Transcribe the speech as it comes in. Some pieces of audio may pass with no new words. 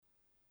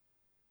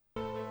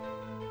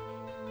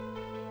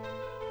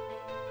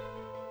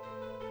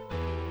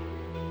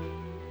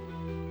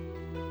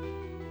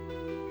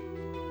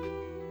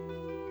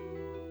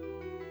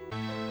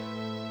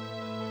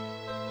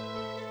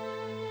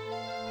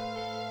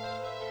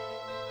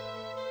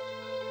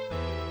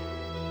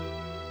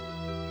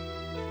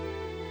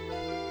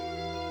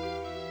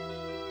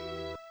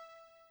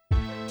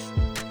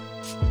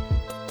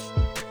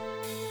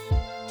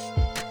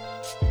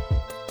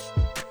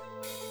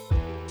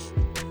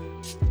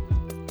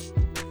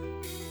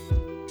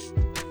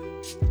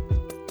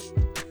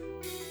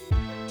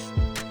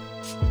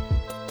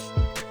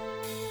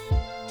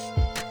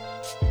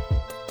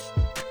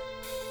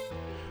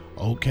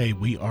Okay,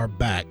 we are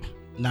back.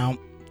 Now,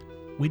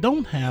 we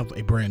don't have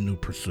a brand new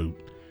pursuit,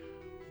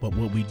 but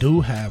what we do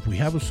have, we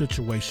have a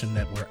situation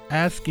that we're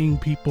asking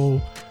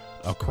people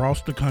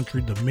across the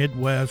country, the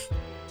Midwest,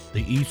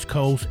 the East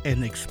Coast,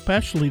 and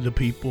especially the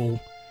people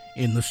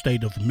in the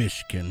state of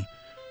Michigan.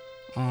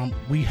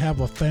 We have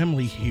a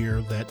family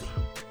here that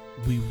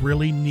we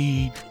really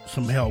need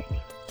some help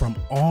from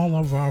all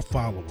of our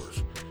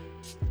followers.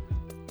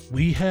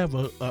 We have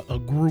a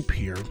group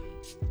here,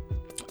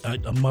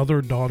 a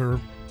mother, daughter,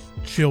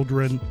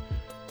 children,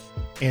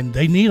 and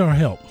they need our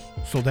help.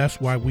 So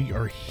that's why we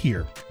are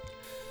here.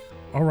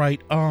 All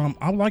right.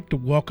 I'd like to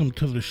welcome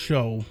to the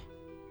show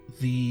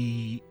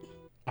I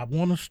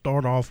want to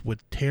start off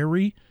with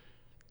Terry.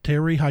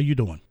 Terry, how you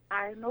doing?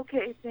 I'm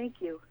okay,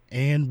 thank you.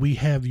 And we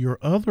have your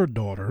other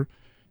daughter,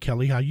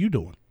 Kelly. How you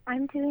doing?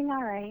 I'm doing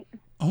all right.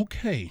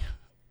 Okay.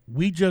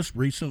 We just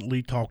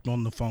recently talked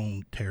on the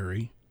phone,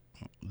 Terry,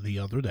 the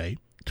other day.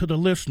 To the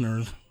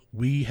listeners,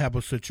 we have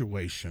a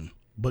situation.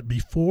 But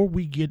before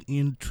we get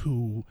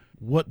into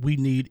what we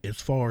need as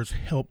far as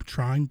help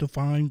trying to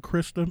find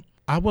Krista,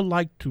 I would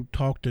like to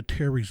talk to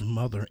Terry's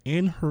mother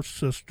and her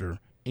sister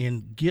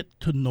and get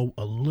to know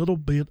a little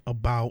bit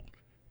about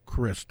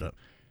Krista.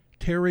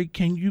 Terry,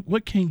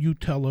 what can you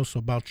tell us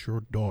about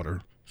your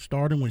daughter,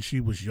 starting when she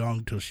was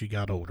young till she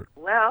got older?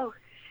 Well,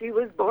 she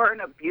was born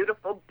a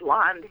beautiful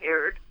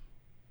blonde-haired,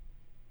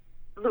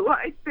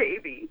 blue-eyed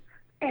baby,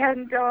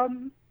 and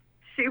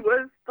she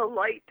was the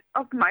light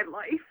of my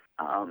life.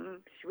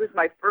 She was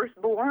my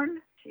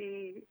firstborn.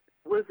 She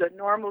was a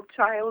normal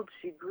child.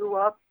 She grew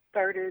up,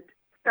 started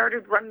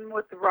running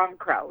with the wrong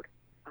crowd.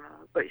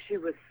 But she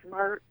was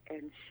smart,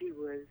 and she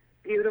was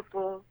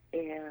beautiful,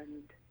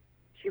 and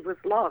she was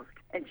loved,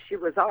 and she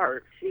was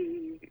ours.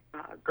 She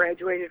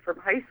graduated from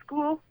high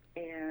school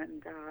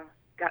and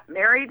got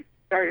married,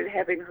 started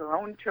having her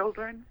own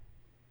children.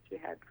 She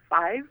had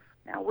 5.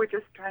 Now we're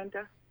just trying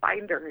to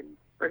find her and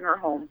bring her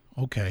home.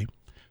 Okay.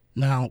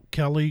 Now,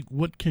 Kelly,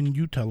 what can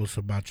you tell us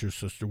about your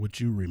sister,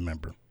 what you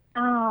remember?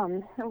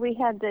 We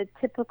had the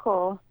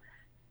typical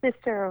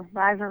sister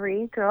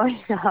rivalry growing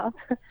up,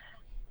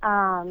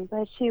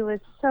 but she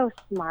was so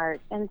smart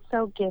and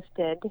so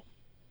gifted,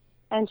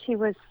 and she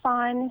was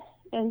fun,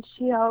 and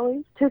she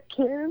always took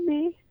care of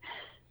me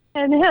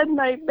and had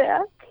my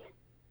back,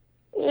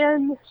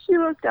 and she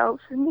looked out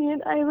for me,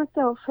 and I looked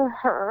out for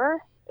her,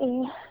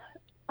 and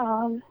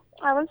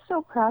I was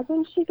so proud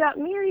when she got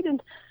married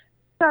and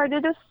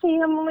started a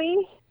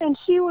family, and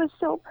she was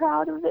so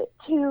proud of it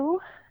too.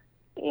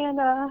 And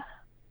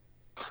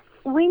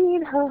we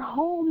need her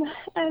home,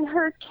 and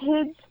her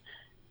kids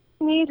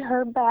need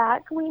her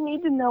back. We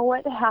need to know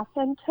what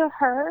happened to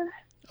her.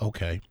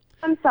 Okay.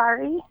 I'm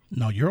sorry.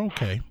 No, you're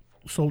okay.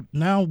 So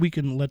now we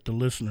can let the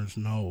listeners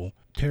know.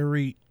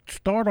 Terry,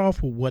 start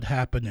off with what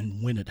happened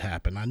and when it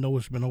happened. I know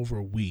it's been over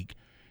a week,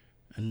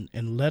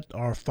 and let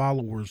our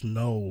followers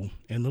know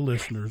and the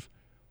listeners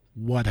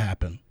what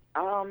happened.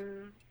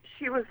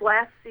 She was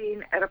last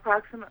seen at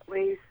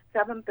approximately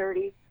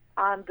 7:30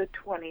 on the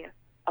 20th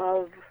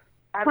of...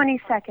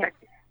 22nd.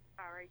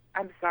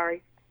 I'm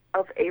sorry,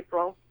 of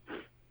April,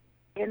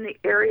 in the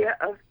area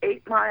of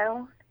 8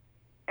 Mile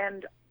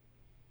and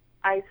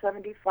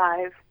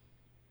I-75.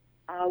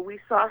 We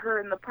saw her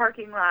in the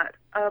parking lot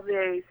of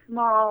a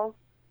small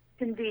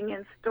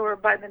convenience store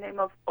by the name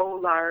of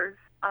Olar's.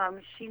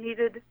 She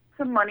needed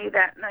some money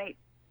that night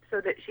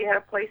so that she had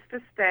a place to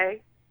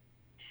stay.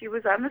 She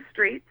was on the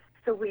streets,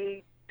 so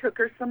we took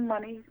her some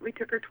money. We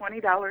took her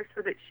 $20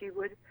 so that she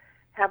would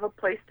have a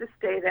place to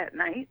stay that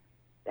night.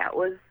 That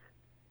was,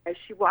 as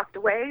she walked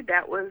away,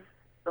 that was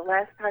the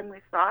last time we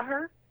saw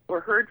her or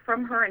heard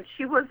from her, and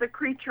she was a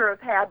creature of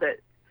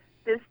habit.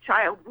 This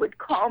child would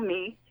call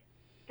me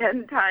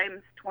 10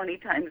 times, 20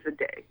 times a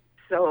day.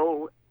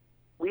 So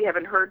we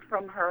haven't heard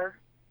from her.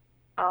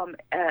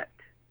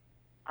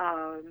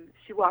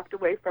 She walked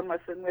away from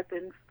us, and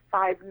within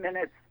 5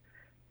 minutes,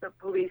 the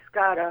police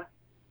got a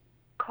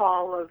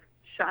call of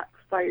shots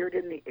fired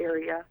in the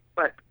area,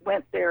 but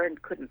went there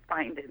and couldn't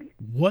find any.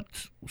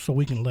 So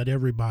we can let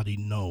everybody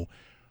know,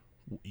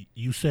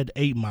 you said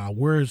 8 Mile.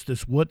 Where is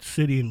this? What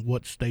city and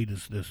what state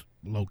is this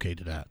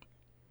located at?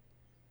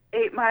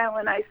 8 Mile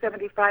and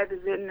I-75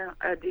 is in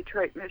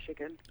Detroit,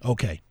 Michigan.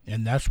 Okay,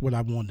 and that's what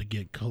I wanted to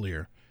get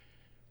clear.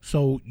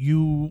 So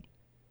you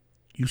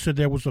said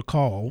there was a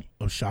call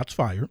of shots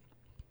fired.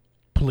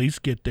 Police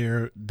get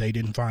there, they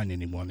didn't find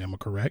anyone. Am I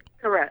correct?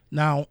 Correct.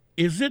 Now,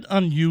 is it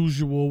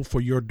unusual for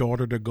your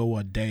daughter to go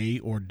a day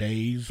or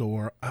days,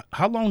 or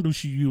how long does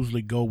she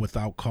usually go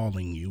without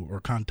calling you or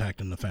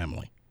contacting the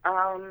family?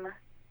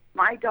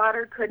 My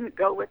daughter couldn't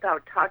go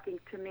without talking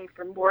to me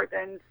for more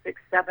than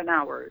 6-7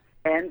 hours.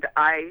 And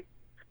I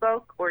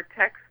spoke or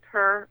text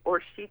her,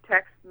 or she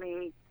texted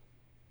me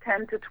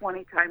 10 to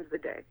 20 times a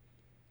day,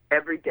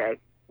 every day,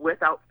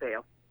 without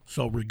fail.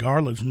 So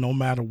regardless, no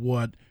matter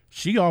what,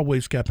 she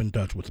always kept in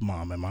touch with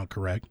Mom. Am I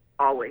correct?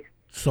 Always.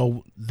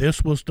 So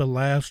this was the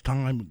last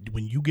time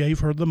when you gave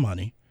her the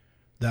money,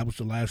 that was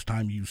the last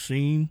time you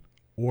seen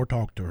or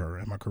talked to her.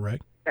 Am I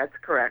correct? That's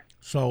correct.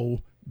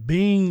 So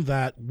being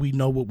that we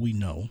know what we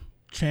know,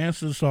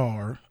 chances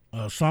are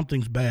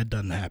something's bad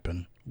doesn't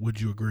happen.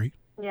 Would you agree?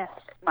 Yes.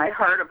 My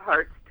heart of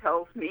hearts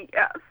tells me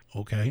yes.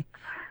 Okay.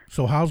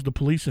 So how's the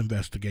police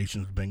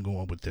investigations been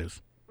going with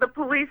this? The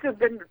police have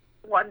been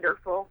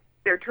wonderful.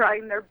 They're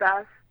trying their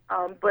best,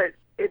 but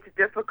it's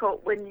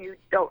difficult when you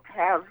don't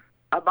have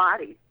a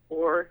body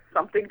or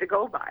something to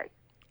go by.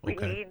 We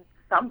Okay. need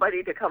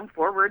somebody to come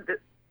forward that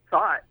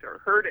saw it or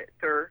heard it,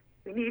 or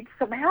we need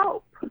some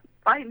help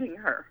finding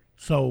her.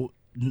 So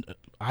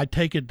I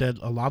take it that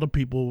a lot of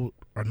people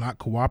are not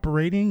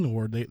cooperating,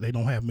 or they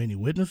don't have many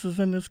witnesses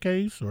in this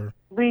case, or?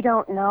 We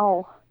don't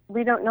know.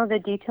 We don't know the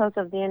details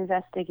of the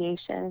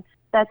investigation.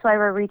 That's why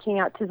we're reaching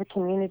out to the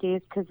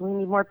communities, because we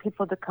need more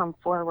people to come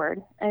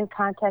forward and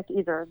contact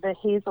either the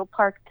Hazel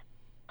Park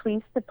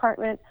Police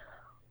Department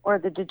or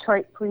the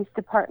Detroit Police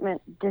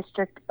Department,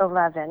 District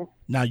 11.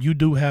 Now, you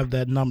do have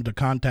that number, the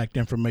contact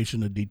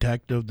information, the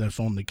detective that's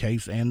on the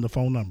case, and the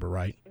phone number,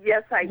 right?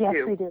 Yes, I Yes,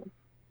 do. we do.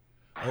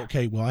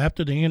 Okay, well,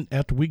 after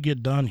we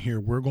get done here,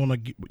 we're going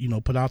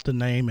to, put out the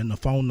name and the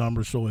phone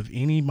number, so if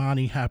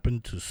anybody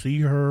happened to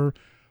see her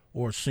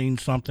or seen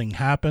something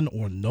happen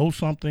or know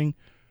something,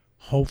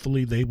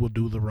 hopefully they will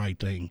do the right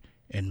thing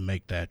and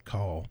make that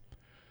call.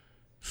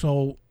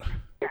 So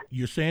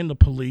you're saying the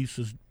police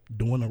is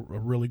doing a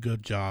really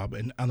good job,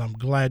 and I'm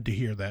glad to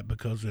hear that,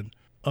 because in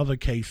other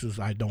cases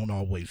I don't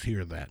always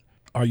hear that.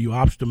 Are you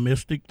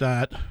optimistic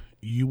that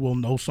you will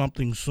know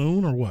something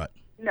soon, or what?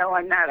 No,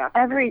 I'm not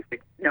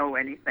optimistic to know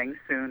anything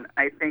soon.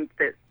 I think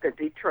that the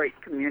Detroit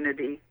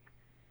community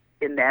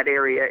in that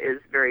area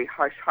is very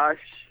hush-hush.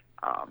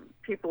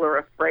 People are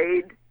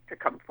afraid to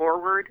come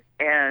forward,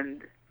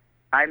 and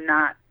I'm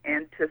not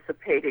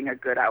anticipating a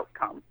good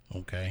outcome.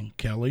 Okay.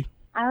 Kelly?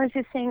 I was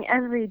just saying,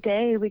 every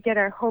day we get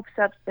our hopes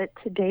up that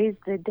today's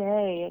the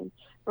day and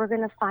we're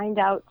going to find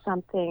out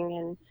something.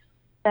 And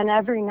then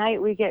every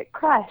night we get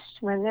crushed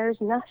when there's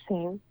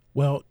nothing.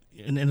 Well,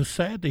 and it's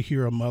sad to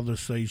hear a mother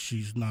say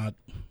she's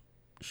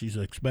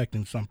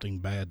expecting something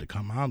bad to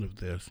come out of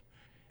this.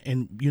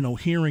 And,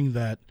 hearing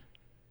that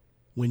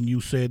when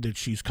you said that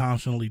she's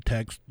constantly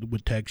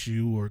would text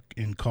you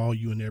and call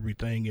you and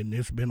everything, and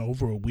it's been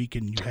over a week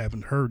and you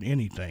haven't heard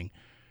anything.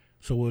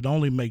 So it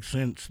only makes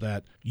sense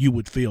that you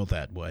would feel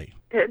that way.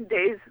 10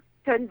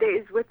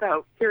 days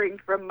without hearing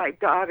from my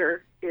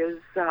daughter is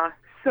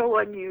so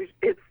unusual.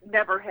 It's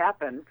never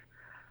happened.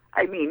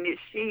 I mean,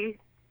 she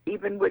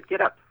even would get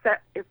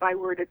upset if I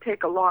were to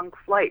take a long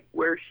flight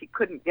where she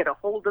couldn't get a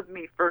hold of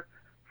me for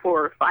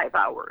 4 or 5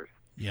 hours.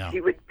 Yeah.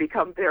 She would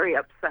become very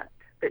upset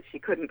that she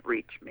couldn't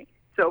reach me.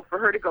 So for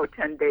her to go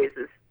 10 days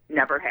has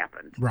never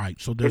happened. Right.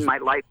 So in my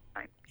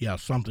lifetime. Yeah,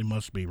 something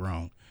must be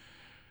wrong.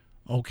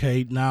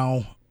 Okay,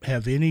 now,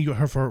 have any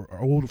of her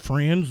old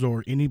friends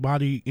or any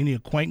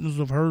acquaintance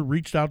of her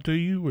reached out to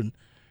you and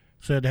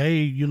said,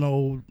 hey,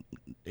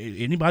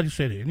 anybody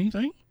said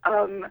anything?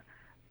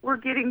 We're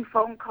getting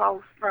phone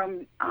calls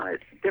from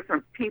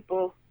different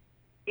people,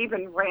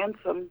 even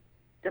ransom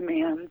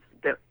demands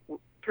that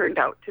turned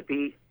out to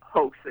be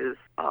hoaxes,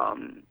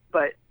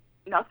 but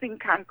nothing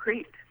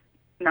concrete,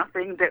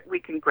 nothing that we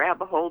can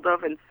grab a hold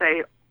of and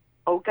say,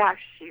 oh gosh,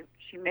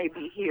 she may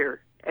be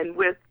here. And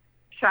with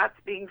shots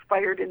being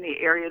fired in the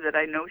area that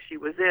I know she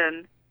was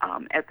in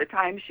at the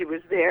time she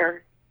was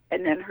there,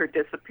 and then her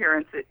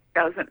disappearance, it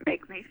doesn't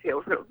make me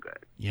feel real good.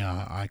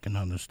 Yeah, I can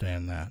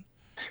understand that.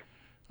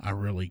 I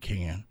really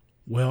can.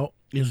 Well,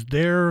 has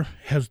there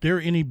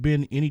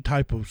been any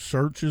type of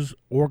searches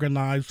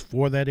organized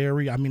for that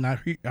area? I mean,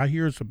 I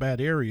hear it's a bad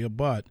area,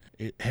 but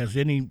has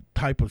any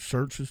type of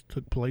searches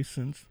took place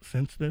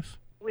since this?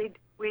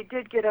 We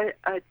did get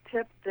a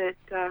tip that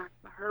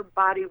her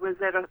body was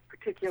at a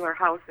particular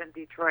house in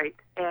Detroit,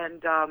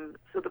 and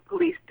so the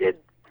police did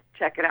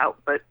check it out,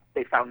 but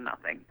they found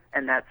nothing,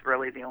 and that's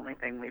really the only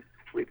thing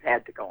we've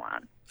had to go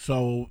on.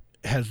 So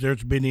has there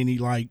been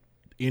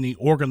any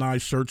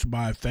organized search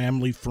by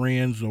family,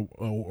 friends,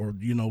 or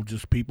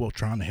just people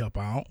trying to help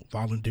out,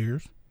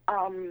 volunteers?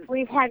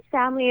 We've had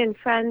family and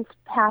friends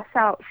pass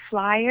out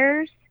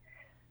flyers,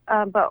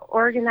 but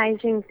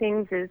organizing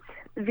things is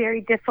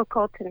very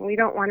difficult, and we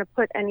don't want to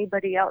put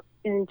anybody else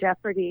in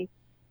jeopardy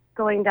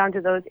going down to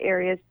those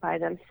areas by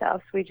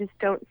themselves. We just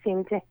don't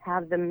seem to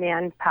have the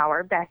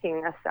manpower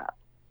backing us up.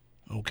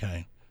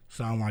 Okay.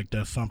 Sound like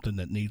that's something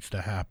that needs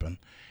to happen.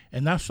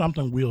 And that's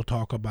something we'll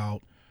talk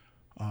about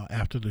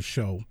after the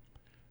show,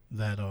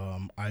 that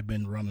I've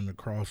been running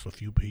across a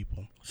few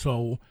people.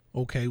 So,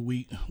 okay,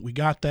 we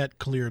got that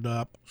cleared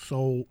up.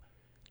 So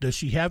does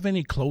she have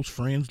any close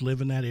friends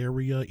live in that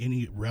area,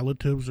 any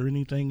relatives or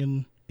anything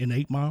in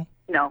 8 Mile?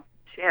 No,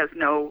 she has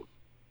no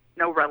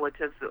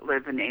relatives that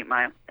live in 8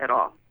 Mile at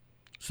all.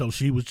 So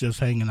she was just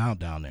hanging out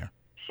down there?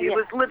 She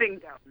was living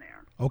down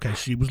there. Okay,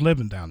 she was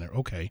living down there.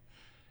 Okay.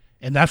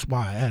 And that's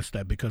why I asked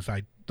that, because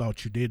I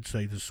thought you did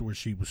say this is where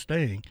she was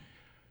staying.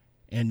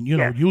 And,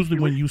 Yes, usually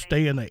when you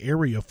stay in an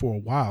area for a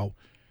while,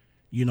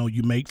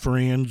 you make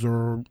friends,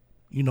 or,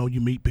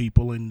 you meet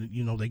people and,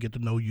 they get to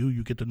know you,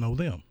 you get to know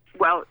them.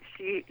 Well,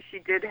 she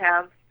did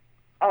have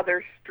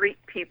other street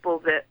people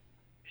that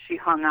she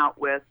hung out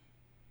with,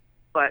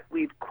 but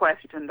we've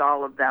questioned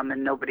all of them,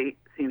 and nobody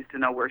seems to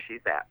know where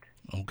she's at.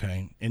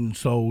 Okay. And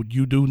so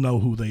you do know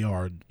who they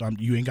are.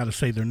 You ain't got to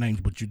say their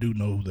names, but you do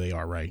know who they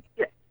are, right?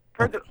 Yeah.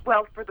 For the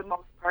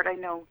most part, I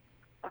know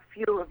a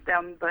few of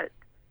them, but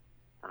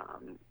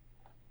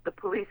the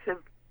police have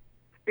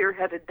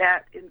spearheaded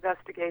that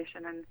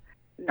investigation, and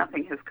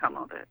nothing has come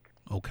of it.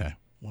 Okay.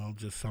 Well,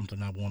 just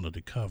something I wanted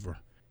to cover.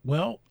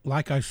 Well,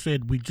 like I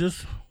said,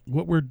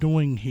 what we're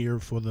doing here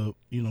for the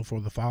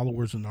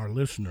followers and our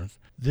listeners,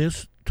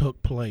 this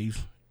took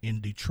place in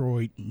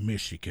Detroit,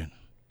 Michigan.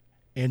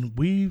 And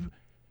we've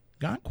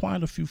got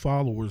quite a few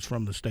followers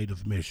from the state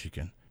of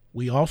Michigan.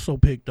 We also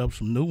picked up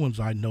some new ones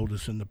I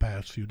noticed in the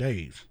past few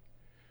days.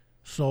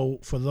 So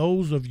for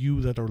those of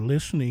you that are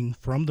listening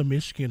from the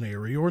Michigan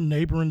area or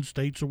neighboring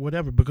states or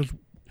whatever, because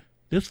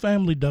this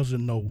family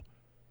doesn't know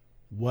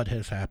what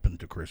has happened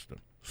to Krista.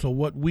 So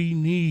what we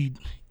need,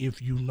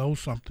 if you know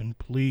something,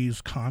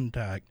 please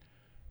contact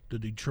the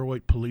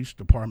Detroit Police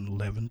Department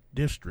 11th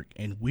District,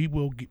 and we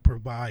will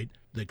provide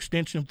the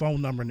extension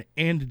phone number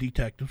and the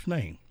detective's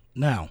name.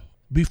 Now,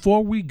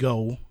 before we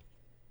go,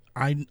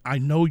 I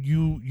know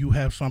you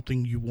have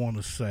something you want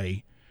to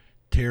say,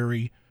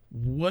 Terry.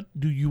 What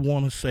do you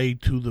want to say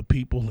to the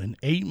people in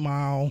 8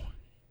 Mile,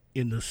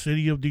 in the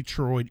city of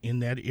Detroit, in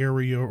that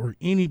area, or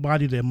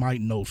anybody that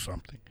might know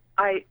something?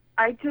 I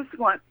just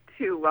want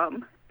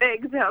to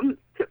beg them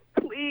to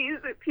please,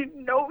 if you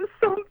know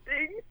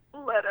something,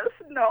 let us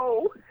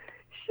know.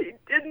 She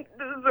didn't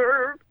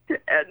deserve to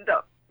end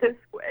up this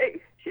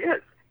way. She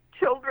has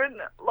children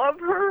that love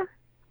her.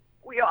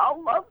 We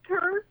all loved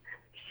her.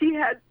 She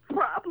had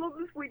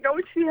problems. We know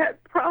she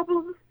had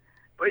problems,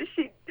 but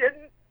she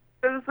didn't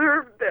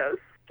deserve this.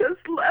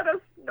 Just let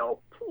us know,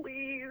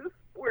 please,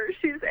 where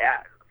she's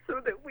at so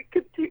that we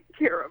can take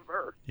care of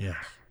her. Yes.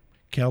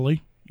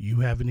 Kelly,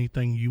 you have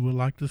anything you would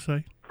like to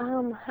say?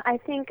 I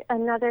think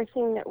another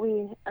thing that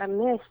we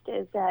missed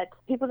is that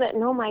people that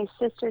know my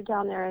sister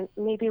down there and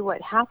maybe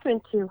what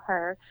happened to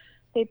her,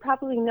 they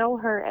probably know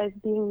her as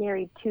being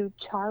married to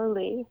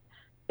Charlie.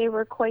 They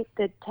were quite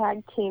the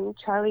tag team.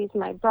 Charlie's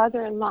my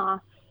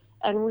brother-in-law,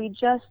 and we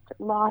just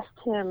lost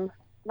him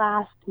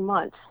last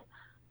month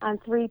on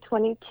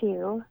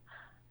 3/22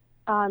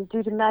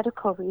 due to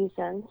medical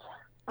reasons.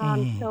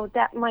 So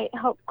that might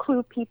help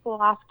clue people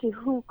off to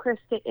who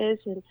Krista is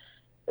and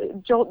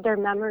jolt their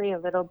memory a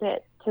little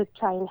bit to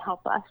try and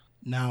help us.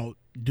 Now,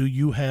 do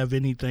you have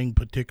anything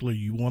particular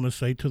you want to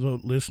say to the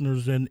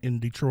listeners in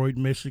Detroit,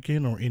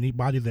 Michigan, or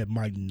anybody that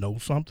might know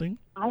something?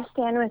 I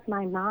stand with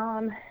my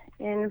mom,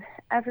 and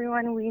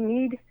everyone, we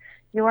need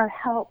your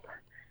help.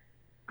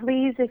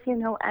 Please, if you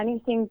know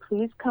anything,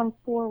 please come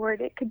forward.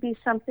 It could be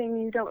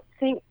something you don't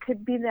think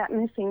could be that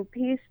missing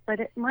piece, but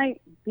it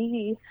might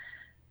be.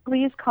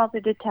 Please call the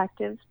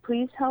detectives.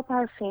 Please help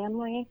our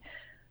family.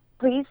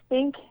 Please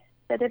think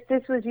that if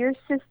this was your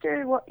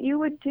sister, what you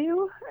would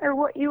do or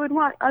what you would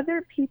want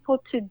other people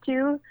to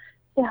do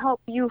to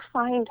help you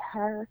find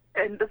her.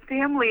 And the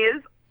family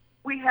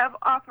we have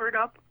offered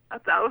up a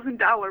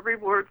 $1,000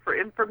 reward for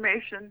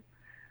information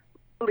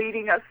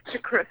leading us to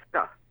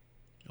Krista.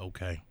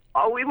 Okay.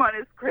 All we want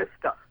is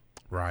Krista.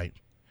 Right.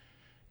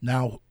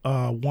 Now,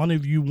 one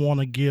of you want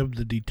to give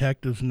the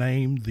detective's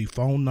name, the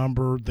phone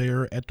number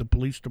there at the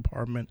police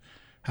department,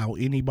 how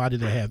anybody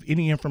that have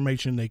any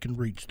information, they can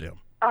reach them.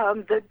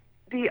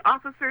 The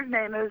officer's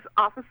name is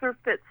Officer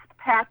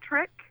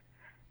Fitzpatrick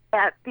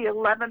at the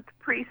 11th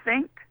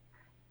Precinct,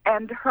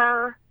 and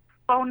her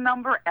phone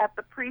number at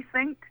the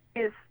precinct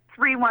is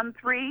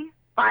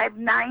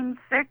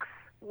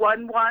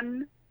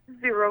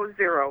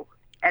 313-596-1100,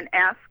 and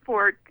ask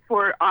for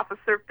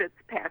Officer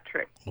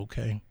Fitzpatrick.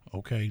 Okay.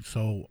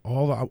 So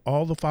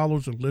all the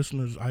followers and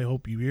listeners, I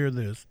hope you hear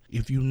this.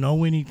 If you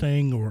know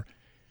anything or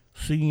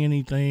see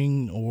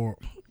anything, or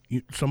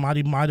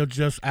somebody might have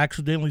just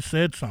accidentally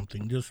said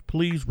something, just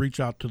please reach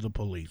out to the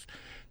police.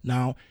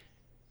 Now,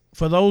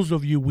 for those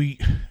of you,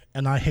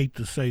 and I hate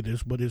to say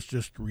this, but it's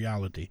just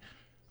reality,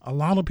 a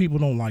lot of people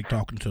don't like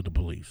talking to the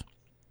police.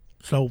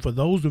 So for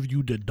those of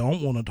you that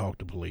don't want to talk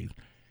to police,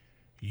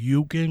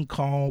 you can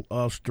call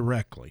us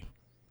directly.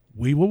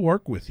 We will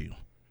work with you.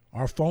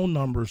 Our phone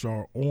numbers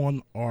are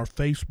on our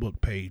Facebook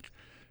page,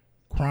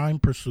 Crime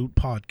Pursuit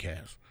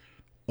Podcast,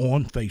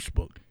 on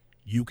Facebook.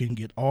 You can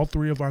get all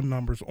three of our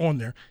numbers on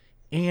there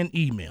and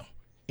email,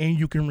 and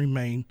you can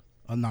remain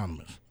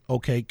anonymous.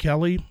 Okay,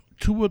 Kelly,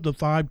 2 of the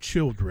 5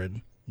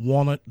 children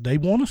want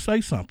to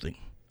say something.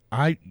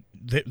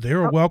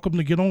 They're welcome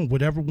to get on.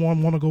 Whatever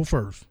one want to go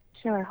first.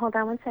 Sure. Hold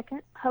on one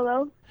second.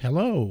 Hello.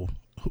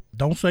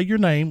 Don't say your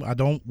name.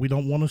 We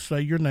don't want to say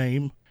your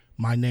name.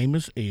 My name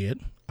is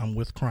Ed. I'm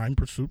with Crime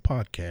Pursuit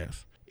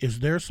Podcast.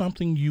 Is there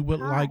something you would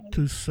like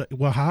to say?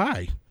 Well,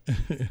 hi.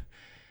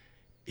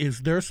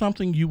 Is there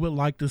something you would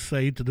like to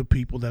say to the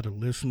people that are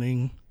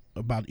listening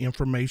about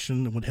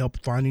information that would help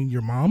finding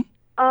your mom?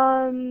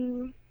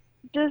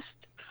 Just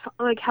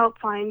help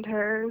find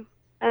her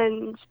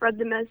and spread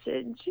the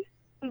message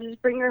and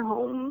just bring her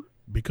home.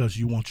 Because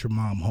you want your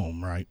mom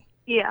home, right?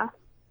 Yeah.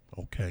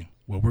 Okay.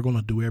 Well, we're going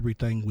to do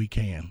everything we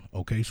can.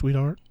 Okay,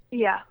 sweetheart?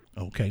 Yeah.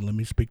 Okay, let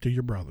me speak to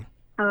your brother.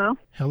 Hello?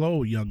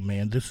 Hello, young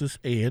man. This is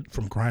Ed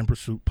from Crime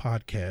Pursuit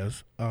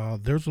Podcast.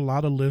 There's a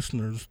lot of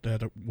listeners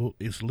that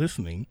is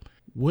listening.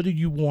 What do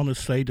you want to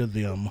say to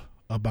them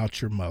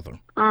about your mother?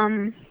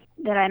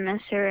 That I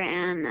miss her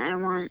and I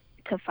want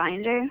to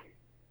find her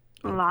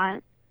a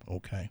lot.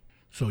 Okay.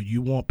 So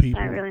you want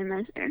people... I really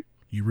miss her.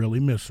 You really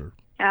miss her?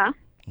 Yeah.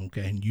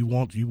 Okay, and you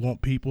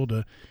want people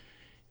to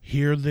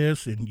hear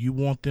this, and you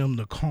want them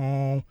to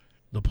call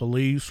the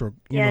police or,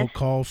 you know,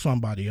 call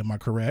somebody. Am I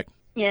correct?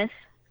 Yes.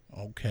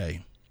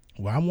 Okay.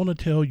 Well, I want to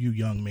tell you,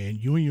 young man,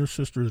 you and your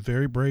sister is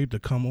very brave to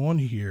come on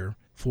here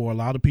for a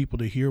lot of people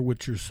to hear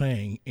what you're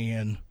saying,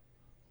 and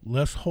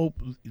let's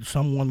hope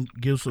someone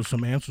gives us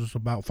some answers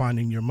about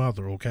finding your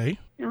mother, okay?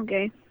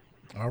 Okay.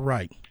 All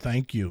right.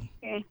 Thank you.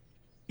 Okay.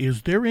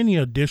 Is there any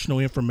additional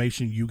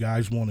information you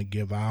guys want to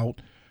give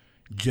out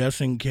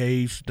just in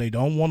case they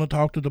don't want to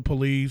talk to the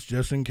police,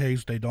 just in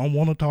case they don't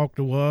want to talk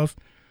to us,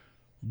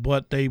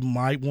 but they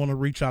might want to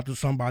reach out to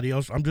somebody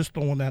else? I'm just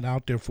throwing that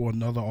out there for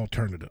another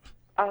alternative.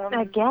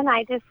 Again,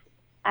 I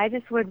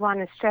just would want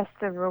to stress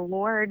the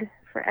reward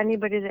for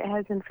anybody that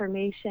has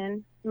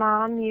information.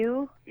 Mom,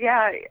 you?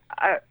 Yeah,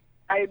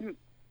 I'm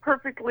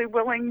perfectly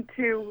willing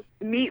to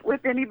meet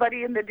with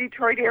anybody in the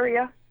Detroit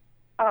area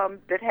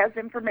that has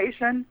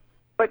information,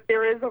 but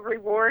there is a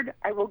reward.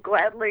 I will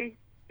gladly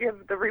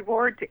give the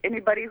reward to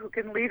anybody who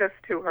can lead us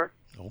to her.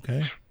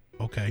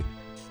 Okay.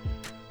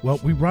 Well,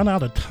 we run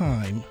out of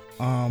time.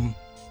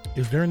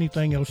 Is there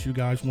anything else you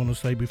guys want to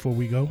say before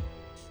we go?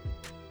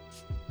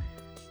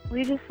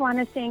 We just want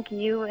to thank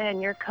you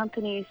and your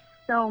company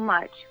so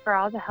much for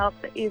all the help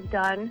that you've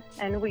done,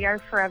 and we are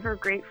forever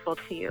grateful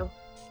to you.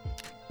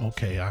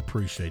 Okay, I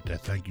appreciate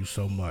that. Thank you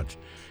so much.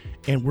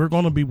 And we're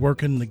going to be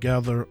working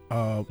together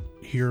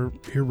here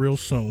real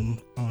soon.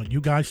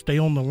 You guys stay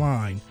on the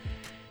line,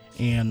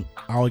 and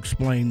I'll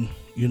explain,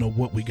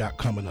 what we got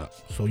coming up.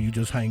 So you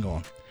just hang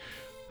on.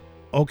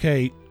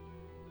 Okay,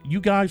 you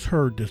guys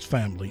heard this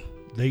family.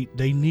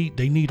 They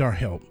need our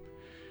help.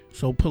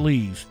 So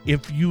please,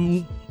 if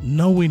you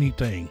know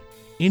anything,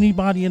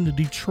 anybody in the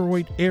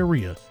Detroit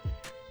area,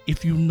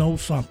 if you know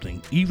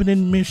something, even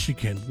in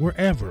Michigan,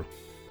 wherever,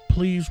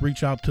 please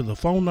reach out to the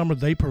phone number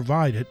they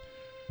provided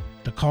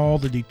to call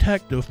the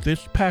Detective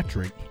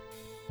Fitzpatrick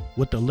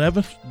with the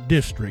 11th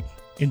District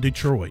in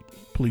Detroit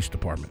Police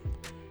Department.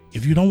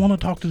 If you don't want to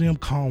talk to them,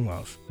 call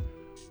us.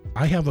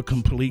 I have a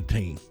complete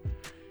team,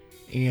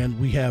 and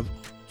we have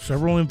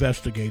several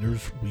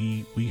investigators.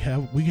 We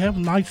have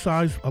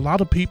a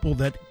lot of people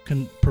that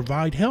can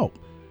provide help.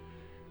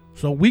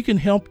 So we can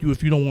help you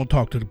if you don't want to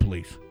talk to the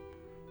police.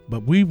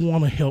 But we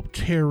want to help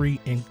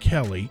Terry and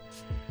Kelly.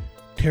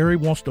 Terry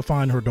wants to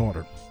find her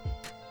daughter.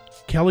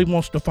 Kelly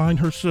wants to find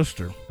her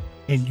sister.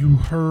 And you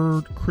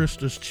heard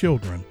Krista's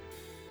children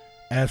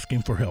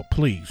asking for help.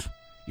 Please,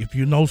 if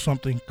you know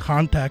something,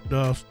 contact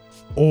us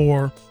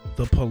or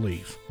the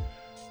police.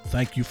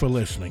 Thank you for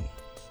listening.